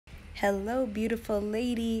Hello, beautiful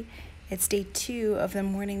lady. It's day 2 of the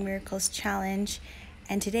Morning Miracles Challenge,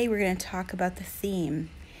 and today we're going to talk about the theme.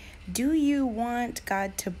 Do you want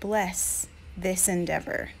God to bless this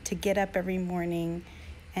endeavor, to get up every morning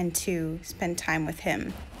and to spend time with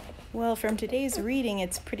Him? Well, from today's reading,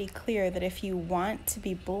 it's pretty clear that if you want to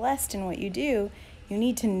be blessed in what you do, you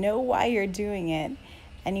need to know why you're doing it,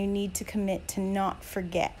 and you need to commit to not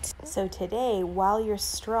forget. So today, while you're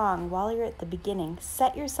strong, while you're at the beginning,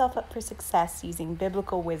 set yourself up for success using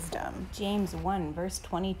biblical wisdom. James 1, verse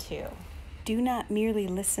 22. Do not merely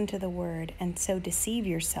listen to the word and so deceive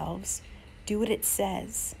yourselves. Do what it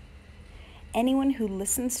says. Anyone who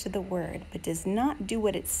listens to the word but does not do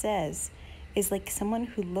what it says is like someone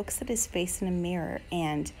who looks at his face in a mirror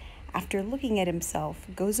and, after looking at himself,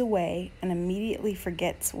 goes away and immediately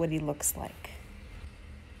forgets what he looks like.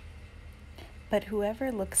 But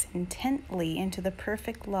whoever looks intently into the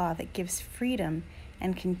perfect law that gives freedom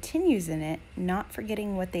and continues in it, not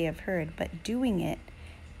forgetting what they have heard, but doing it,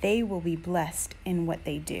 they will be blessed in what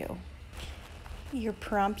they do. Your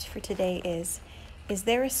prompt for today is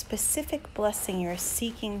there a specific blessing you're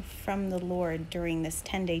seeking from the Lord during this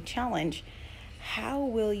 10-day challenge? How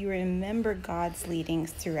will you remember God's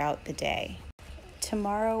leadings throughout the day?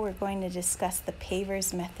 Tomorrow we're going to discuss the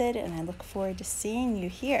pavers method, and I look forward to seeing you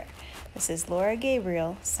here. This is Laura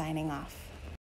Gabriel signing off.